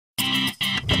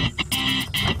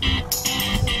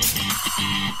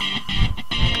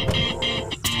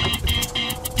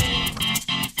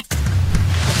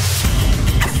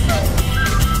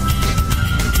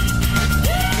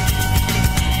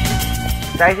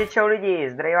Takže čau lidi,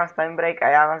 zdraví vás Timebreak a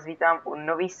já vás vítám u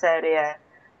nové série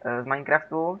z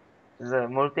Minecraftu, z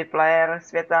multiplayer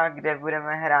světa, kde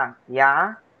budeme hrát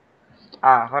já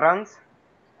a Horanc.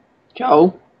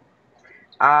 Čau.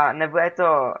 A nebude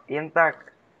to jen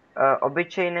tak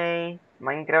obyčejný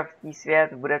Minecraftí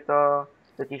svět, bude to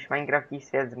totiž Minecraftí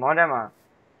svět s modama.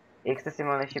 Jak jste si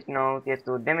mohli šipnout, je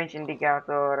tu damage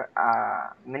indikátor a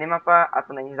minimapa a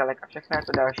to není zdaleka všechno, je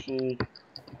to dalších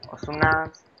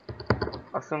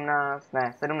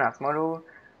 17 modů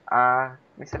a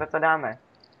my se do toho dáme.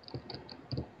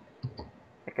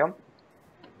 Tak jo?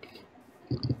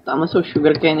 Tamhle jsou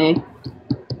sugarcany.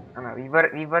 Ano,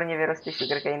 výborně vyrostly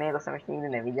sugarcany, to jsem ještě nikdy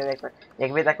neviděl,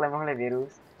 jak by takhle mohly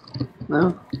vyrůst.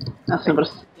 No,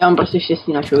 já mám prostě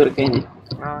štěstí na sugarcany.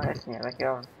 No jasně, tak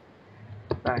jo.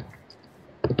 Tak.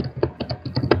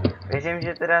 Věřím,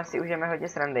 že teda si užijeme hodně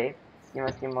srandy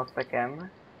s tím modpackem.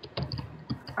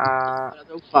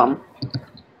 Doufám.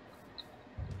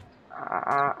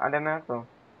 A jdeme na to.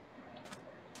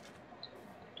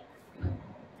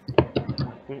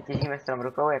 Těžíme strom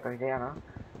rukou, jako vždy, ano.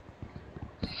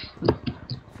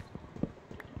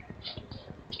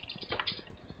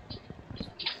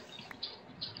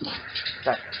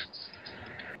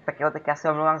 Tak jo, tak já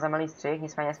se omlouvám za malý střih,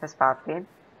 nicméně jsme zpátky.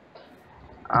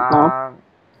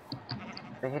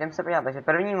 Takže jdeme se podívat. Takže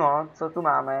první mod, co tu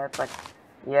máme, tak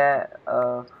je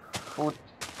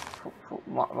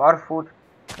more food,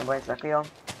 nebo něco takového.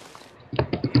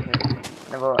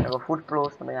 Nebo food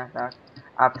plus, nebo nějak tak.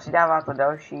 A přidává to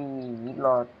další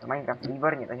jídlo v Minecraftu,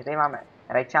 výborně. Takže tady máme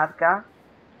rajčátka.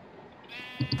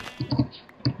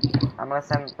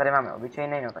 Tady máme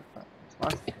obyčejný, no tak to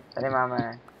moc. Tady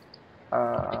máme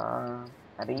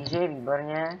rýži,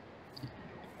 výborně.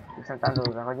 Už jsem tam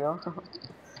dolů zahodil.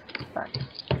 Tak.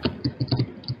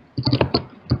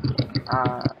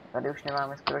 A tady už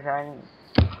nemáme skoro žádný.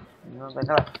 No tak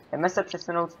hele, jdeme se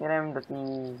přesunout směrem do té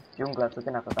džungle, co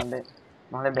ty na to, tam by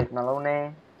mohly být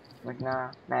melouny,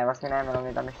 možná, ne vlastně ne,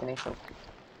 melouny tam ještě nejsou.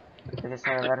 Takže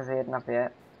jsme ve verzi 1.5.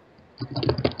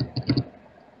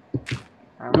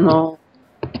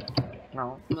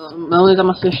 No. Melouny tam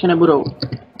asi ještě nebudou.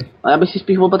 A já bych si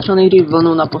spíš opatřil nejdřív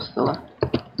vlnu na postele.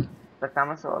 Tak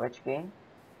tam jsou ovečky.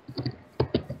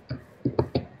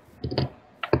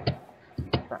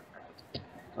 Tak.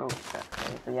 Tak,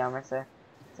 podíváme se,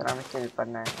 co nám ještě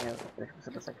vypadne. Jo, trošku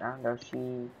se to seká.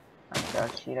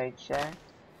 Další rajče.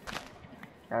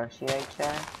 Další rajče.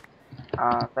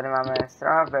 A tady máme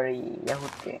strawberry,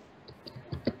 jahůdky.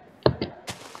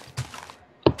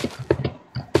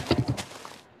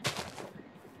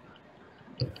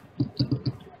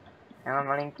 Já mám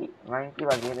malinký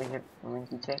lagi, takže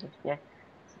momentíček ještě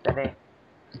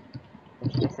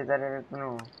si tady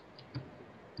vypnu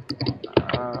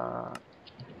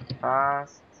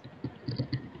fast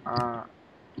a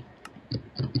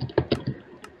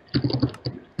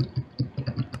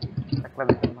takhle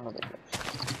by to mohlo být lepší.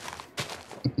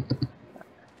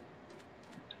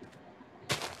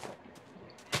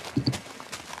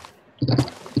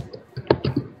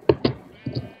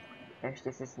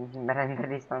 Ještě si snížíme render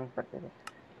distance, protože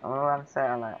omlouvám se,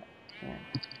 ale ne,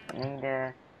 to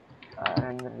nejde.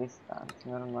 Render distance,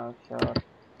 normal, short,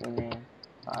 tiny,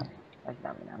 fast, až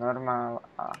dáme na normal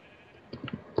a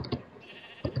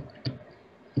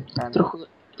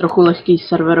Trochu lehký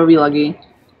serverový lagy.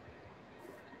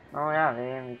 no já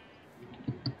vím,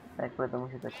 tak kvůli tomu,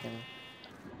 že točím.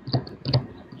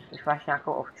 Už máš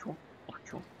nějakou ovču?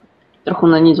 Trochu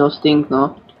na nic hosting,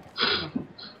 no.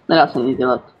 Nedá se nic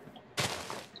dělat.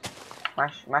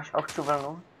 Máš ovču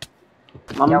vlnu?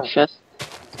 Mám 6.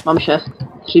 Mám 6.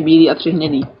 3 bílý a 3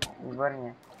 hnědý.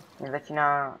 Výborně. Mě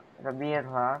začíná zabíjet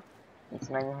hlad,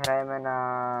 nicméně hrajeme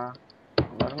na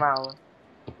normál,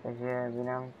 takže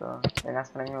by nás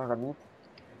to nemělo zabít.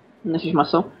 Nechceš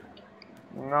maso?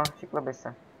 No, šiklo by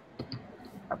se.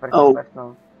 A proč se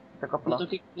slefnou? To koplo.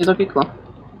 Je to kiklo.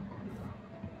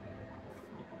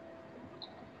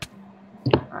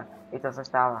 Tak, i to se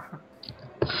stává.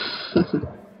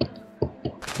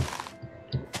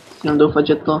 Jenom doufat,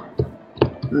 že to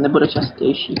nebude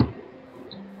častější.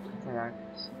 Tak.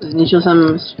 Zničil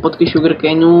jsem spotky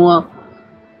sugarcanů a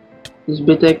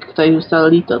zbytek tady zůstal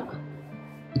lítat.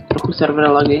 Trochu server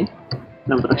lagy.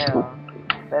 No trošku.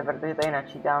 To je protože tady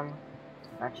načítám.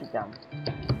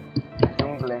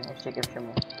 Džungli, ještě ke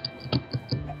všemu.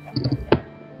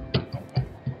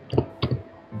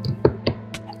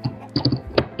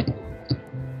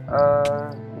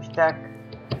 Když tak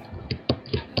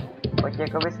pojď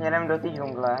jakoby směrem do té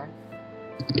džungle.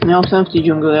 Já už jsem v té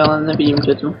džungli, ale nevidím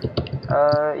tu.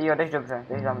 Jo, jdeš dobře,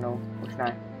 jdeš za mnou, už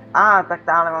ne. Tak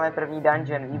tamhle máme první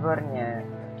dungeon, výborně.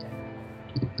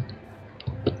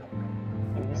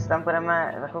 tam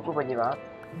budeme za chvilku podívat.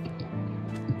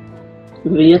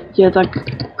 Vidět tě tak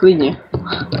klidně.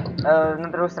 Na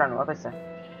druhou stranu, otoč se.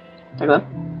 Takhle?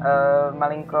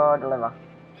 Malinko doleva.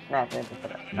 Ne, to je to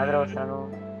teda. Na druhou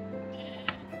stranu.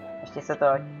 Ještě se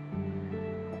toď.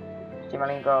 Ještě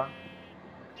malinko.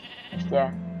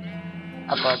 Ještě.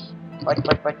 A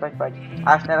pojď.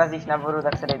 A až narazíš na vodu,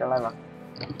 tak se dej doleva.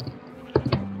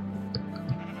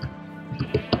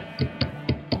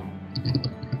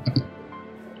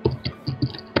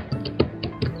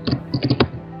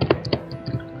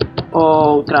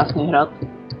 Krásný hrad.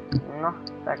 No,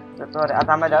 tak do toho jde. A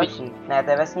tam je další. Ne, to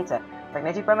je vesnice. Tak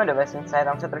nejdřív půjdeme do vesnice,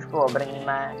 tam se trošku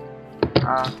obrníme.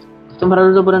 A... V tom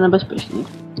hradu to bude nebezpečný.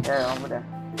 Jo, bude.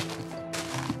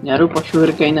 Já jdu po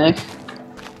sugarcanech.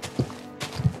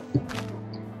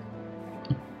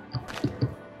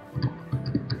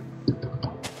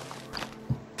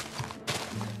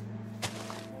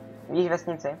 Vidíš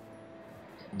vesnici?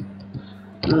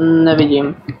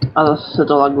 Nevidím. A zase se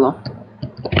to laglo.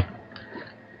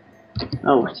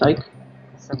 Psych.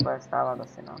 Se bude stávat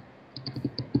asi, no.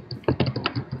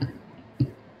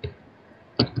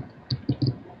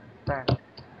 Tak.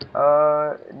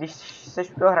 Když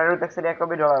seš u toho hradu, tak se jde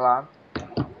jakoby doleva.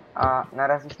 A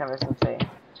narazíš na vesnici.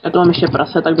 Já tu mám ještě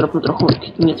prase, tak dropnu trochu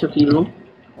něco k jídlu.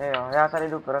 Jo, já tady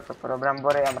jdu pro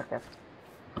brambory a mrkev.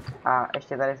 A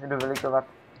ještě tady si jdu vylitovat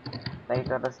tady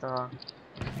tohle z toho.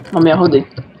 Mám jahody.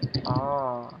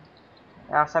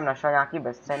 Já jsem našel nějaký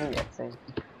bezcenný věci.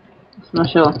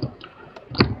 Našel.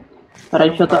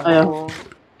 Rajčata a jahody.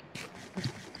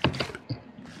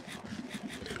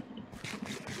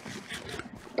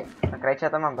 Tak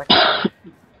rajčata mám taky.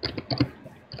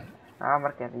 A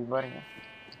mrkev, výborně.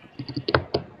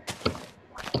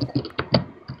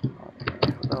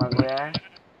 To laguje.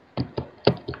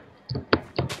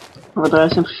 No to já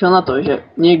jsem přišel na to, že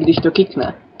když to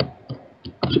kikne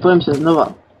a připojím se znova,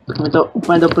 tak mi to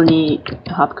úplně doplní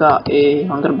hápka i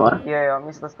hunger bar. Jo,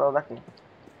 mně se to stalo taky.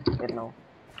 Jednou.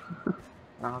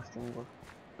 Na hostingu.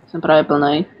 Jsem právě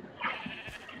plnej.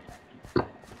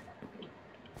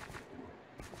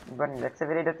 Výborně, tak se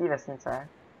vydej do té vesnice.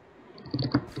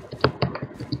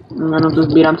 No tu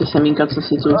sbírám ty semínka, co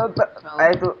si tu...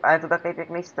 A je tu takový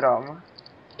pěkný strom.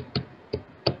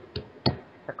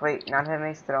 Takový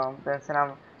nádherný strom, ten se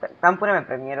nám... Tam půjdeme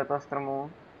první do toho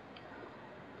stromu.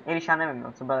 I když já nevím,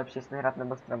 no, co bude lepší, jestli hrát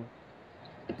nebo strom.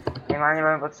 Minimálně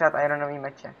budeme potřebovat ironový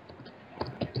meče.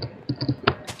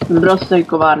 Vybral jsi tady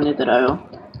kovárny teda, jo?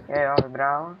 Jo,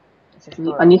 vybral.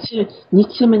 A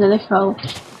nic si mi nenechal.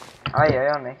 Ale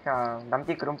jo, nechám. Dám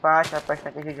ti krumpáč a pojď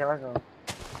natěžit železo.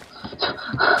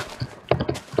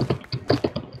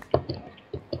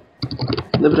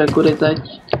 Dobře, kudy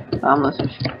teď? Tamhle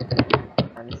seš.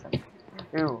 Tady jsem.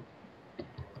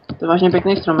 To je vážně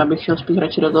pěkný strom, já bych šel spíš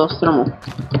radši do toho stromu.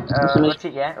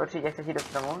 Určitě chceš jít do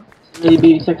stromu? Mně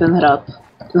líbí víc jak ten hrad.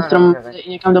 Ten strom je i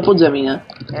někam do podzemí, ne?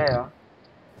 Jo.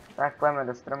 Tak půjdeme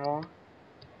do stromu.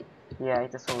 Jej,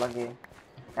 to jsou lagy.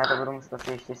 Já to budu muset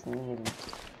asi ještě snížit.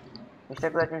 Když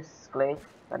tak to zatím sklid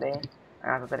tady. A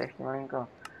já to tady ještě malinko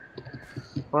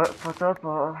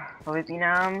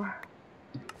povypínám.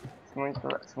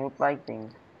 Smooth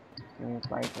lighting.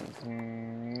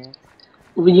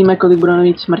 Uvidíme, kolik budeme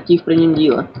mít smrtí v prvním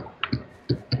díle.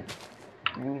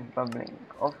 Leave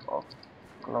bubbling. Off.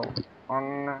 Close. On.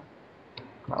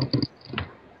 Close.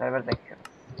 Server textures.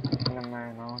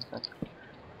 No, tak.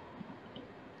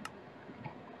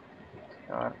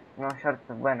 Short. No, short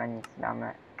to bude na nic.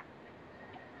 Dáme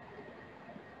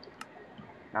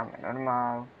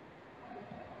normál.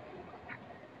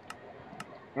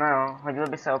 No jo, hodil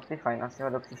by se Optifine, asi ho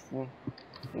do příští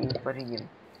pořídím.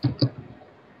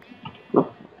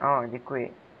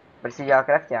 Děkuji. Proč jsi dělal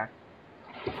crafták?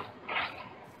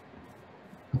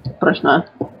 Proč ne?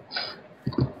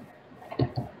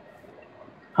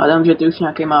 Hádám, že ty už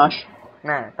nějaký máš.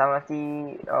 Ne, tamhle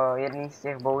jedný z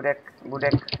těch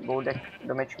boudek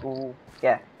domečků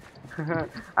je.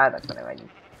 Ale tak to nevadí.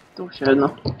 To už je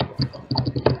jedno.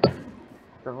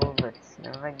 To vůbec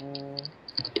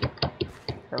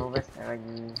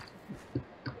nevadí.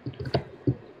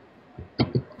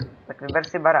 Tak vyber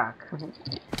si barák.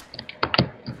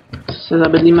 Se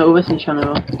zabydlíme u vesničany,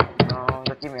 jo? No,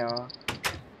 zatím jo.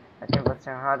 Zatím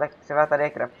potřebujeme, ale tak třeba tady je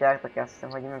crafták, tak já si sem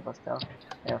hodíme postel.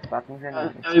 Jo, spát může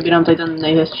nejít. Já vybírám tady ten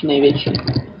nejhezčí, největší.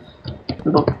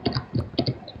 Nebo...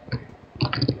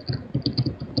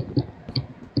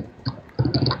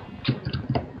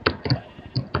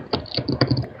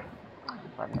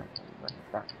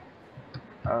 Tak.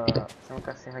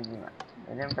 Semka si hodíme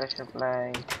jeden pressure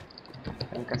play.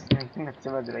 Semka si hodíme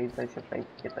třeba druhý pressure play,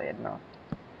 je to jedno.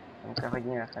 Semka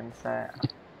hodíme fence.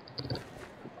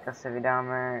 Teďka se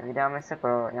vydáme se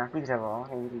pro nějaký dřevo,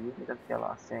 nejdřív, by to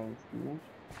chtělo asi nejspíš.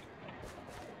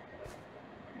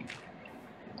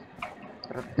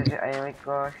 Protože a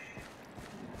jelikož...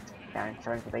 Já nevím, co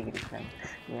to tady grichnem.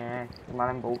 Je,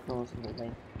 málem bouknu, musím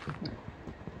tady.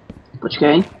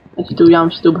 Počkej, já ti to udělám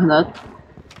vstup hned.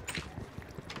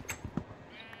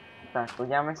 Tak,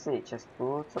 uděláme si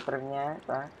čestku, co prvně,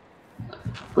 tak.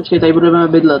 Počkej, tady budeme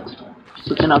bydlet.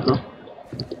 Co ty na to?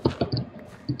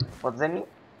 Podzemí?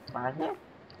 Vážně?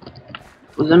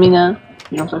 Podzemí ne,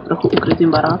 jenom tak trochu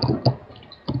ukrytým baráku.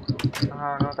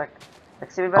 Aha, no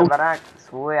tak si vyber barák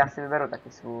svůj, já si vyberu taky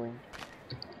svůj.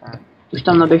 Tak. Už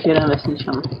tam naběh jeden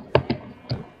vesničan.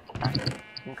 Tak,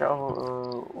 teďka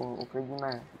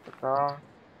uklidíme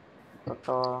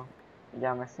toto,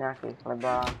 uděláme si nějaký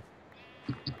chleba,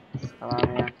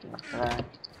 schováme nějaký mrtvé.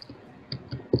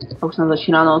 A už nám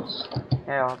začíná noc.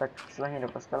 Jo, tak si lehni do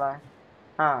postele.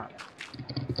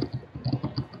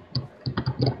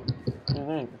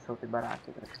 Jediný to jsou ty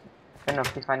baráky trošku. Ten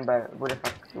nový fajn bude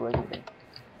fakt důležitý.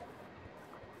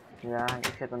 Já,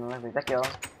 už je to nulezí, tak jo.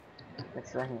 Tak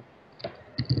si lehni.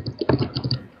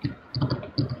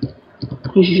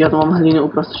 Ježíš, já to mám hlínu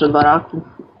uprostřed baráku.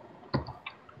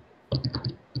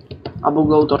 A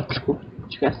buglou torčku.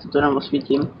 Počkej, já si to jenom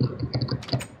osvítím.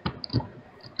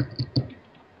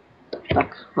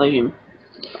 Tak, ležím.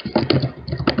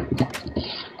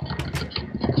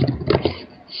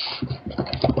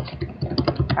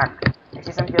 Tak,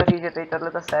 ještě jsem chtěl říct, že tady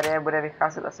tato série bude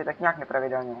vycházet asi tak nějak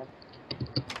nepravidelně.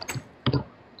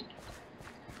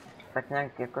 Tak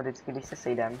nějak jako vždycky, když se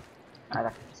sejdem. A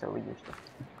tak se uvidí už to.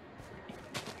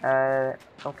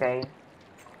 OK.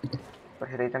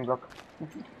 Protože tady ten blok.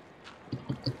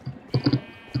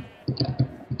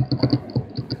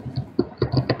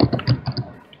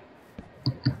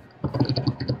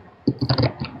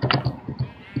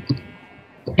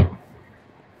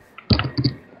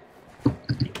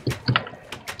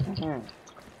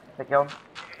 Tak jo.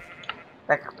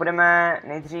 Tak půjdeme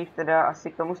nejdřív teda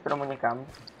asi k tomu stromu někam.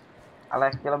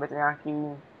 Ale chtělo by to nějaký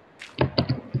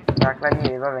základní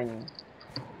vybavení.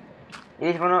 I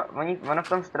když ono v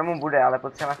tom stromu bude, ale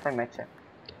potřebujeme aspoň meče.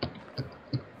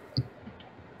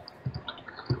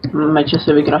 Meče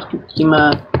si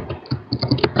vykraftíme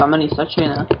kamenný stačí,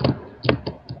 ne?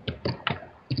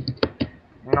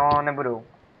 No, nebudou.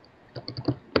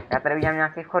 Já tady udělám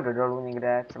nějaký vchod do dolu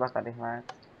někde, třeba tadyhle.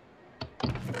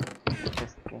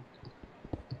 Čestky.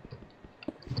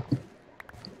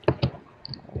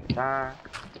 Tak.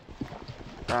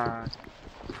 Tak.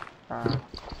 Tak.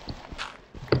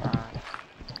 Tak.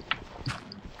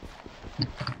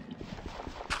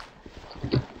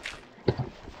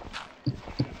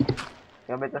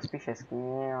 Chtěl by to spíš hezký,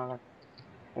 ale...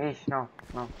 Víš, no,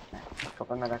 ne,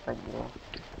 kopeme takhle díru.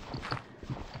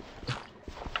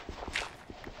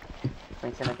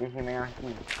 Teď se natěžíme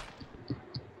nějaký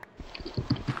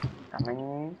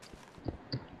kamení.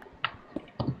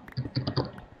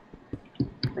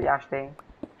 Co děláš ty?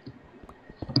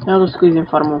 Já to sklízím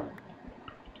farmu.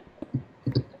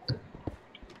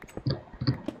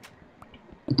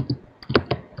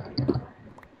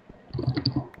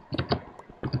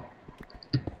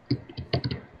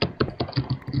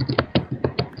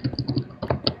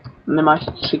 Nemáš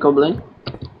 3 kobly?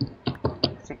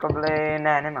 3 kobly?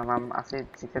 Ne, nemám, mám asi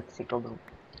 33 koblů.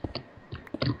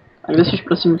 A kde jsi,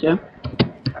 prosím tě?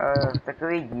 V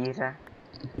takové díře.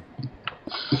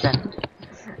 Jsem.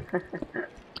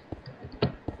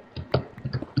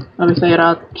 Abych tady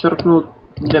rád čorknul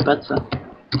 2 pece.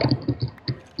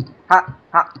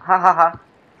 Ha.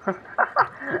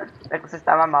 Tak se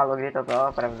stává málo kdy toto,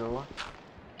 opravdu.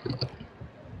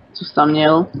 Co jsi tam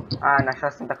měl? A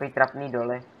našel jsem takový trapný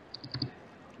doly.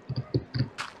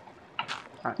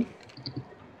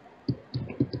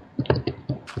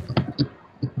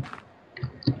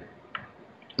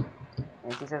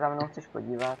 Jestli se za mnou chceš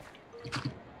podívat,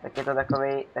 tak je to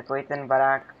takový ten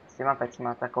barák s těma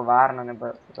pecma, ta kovárna nebo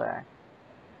co to je.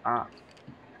 A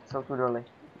jsou tu doly.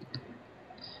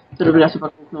 To dobrý, já si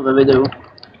pak kouknu ve videu.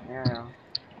 Jo.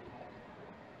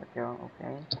 Tak jo, OK.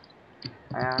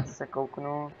 A já se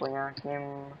kouknu po nějakým...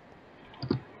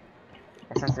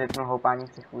 Já jsem si vypnul houpání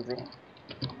při chůzi.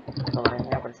 To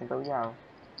nevím, proč jsem to udělal.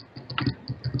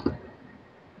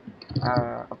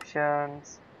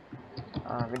 Options,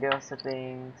 video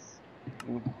settings,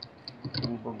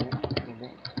 líbit.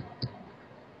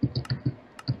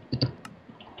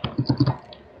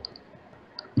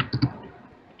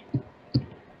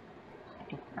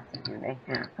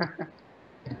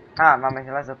 Máme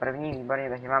železo první, výborně,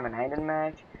 takže máme na jeden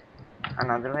meč a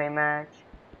na druhý meč.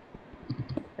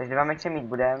 Takže 2 meče mít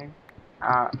budem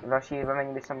a další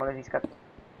vybavení by se mohli získat.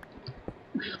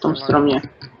 Už v tom stromě.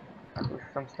 Tak už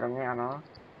v tom stromě, ano.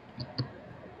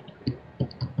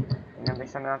 Jinak bych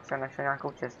jsem třeba našel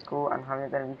nějakou čestku a hlavně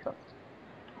ten východ.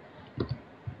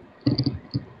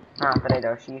 A tady je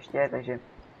další ještě, takže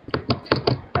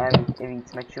i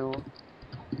víc mečů.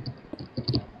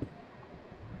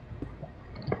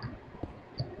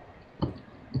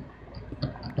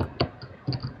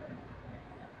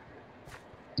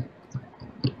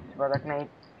 Třeba tak najít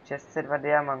v čestce 2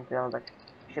 diamanty, ale tak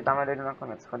ještě tam dojdu na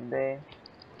konec chodby.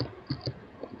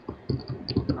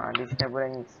 A když nebude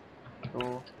nic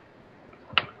tu.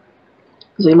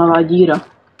 Zajímavá díra.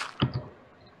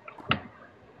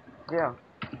 Jo.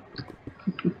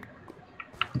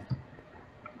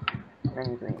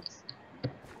 Není tu nic.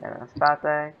 Jdeme na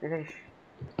zpátek, když...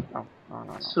 No.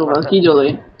 Jsou velký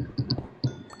doly.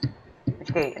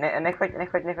 Počkej,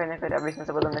 nechoď, aby jsme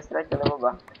se potom nestratili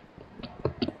oba.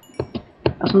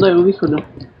 Já jsem tady u východu.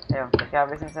 Jo, tak já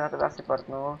bych se na to asi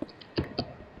portnul.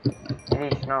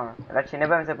 Když, no, radši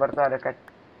nebudeme se portovat, dokud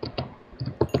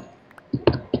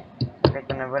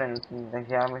to nebude nutný,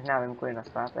 takže já možná vymkuji na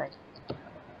zpátek.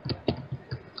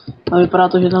 A vypadá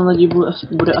to, že ten lidi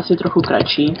bude asi trochu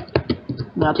kratší.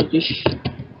 Já totiž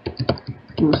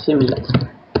musím jít.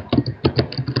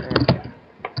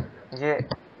 Takže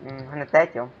hned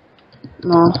teď, jo?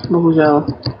 No, bohužel.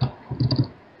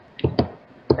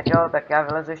 Tak jo, tak já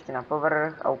vylezu ještě na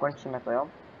povrch a ukončíme to, jo?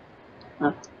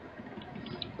 Ne.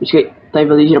 Počkej, tady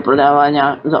villager prodává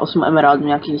za 8 emerald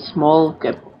nějaký small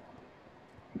cap.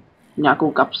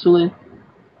 Nějakou kapsuli.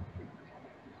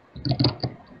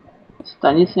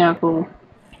 Stanic nějakou.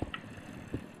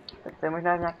 Tak to je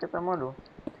možná z nějakého modu.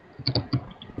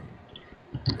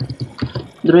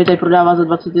 Druhý tady prodává za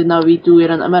 21 výtů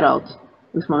 1 emerald.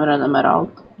 Už mám 1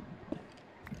 emerald.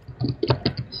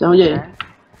 Se hodí.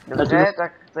 Dobře,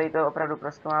 tak tady to opravdu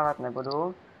prozkoumávat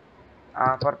nebudu.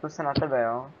 A portu se na tebe,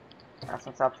 jo? Já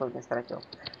jsem se absolutně ztratil.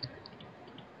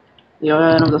 Jo,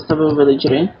 já jenom zastavil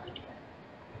villagery.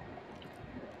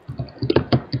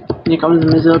 Někam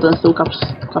zmizel ten s tou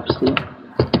kapslí.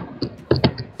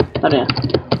 Tady je.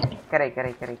 Kerej.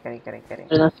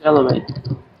 Jeden fialovej.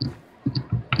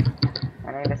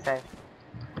 A nejde se.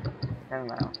 Nevím,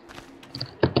 no.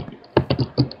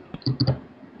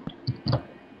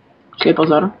 Počkej,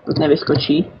 pozor, teď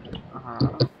nevyskočí. Aha.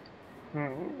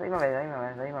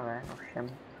 Zajímavé, ovšem.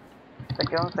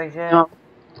 Tak jo, takže no.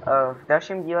 V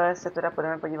dalším díle se teda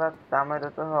budeme podívat tamhle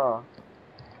do toho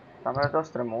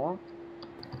stromu.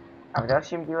 A v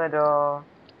dalším díle do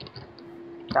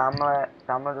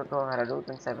tamhle do toho hradu,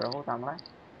 ten se je v rohu, tamhle.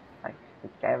 Tak,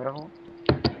 teďka je v rohu.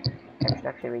 Jak už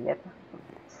tak vše vidět.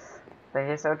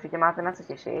 Takže se určitě máte na co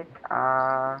těšit a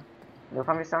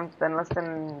doufám, že se vám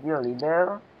ten díl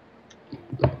líbil.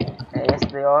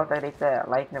 Jestli jo, tak dejte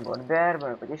like nebo odběr,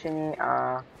 budeme potěšení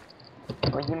a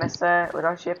uvidíme se u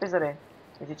další epizody.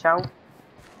 Takže čau.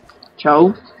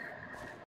 Čau.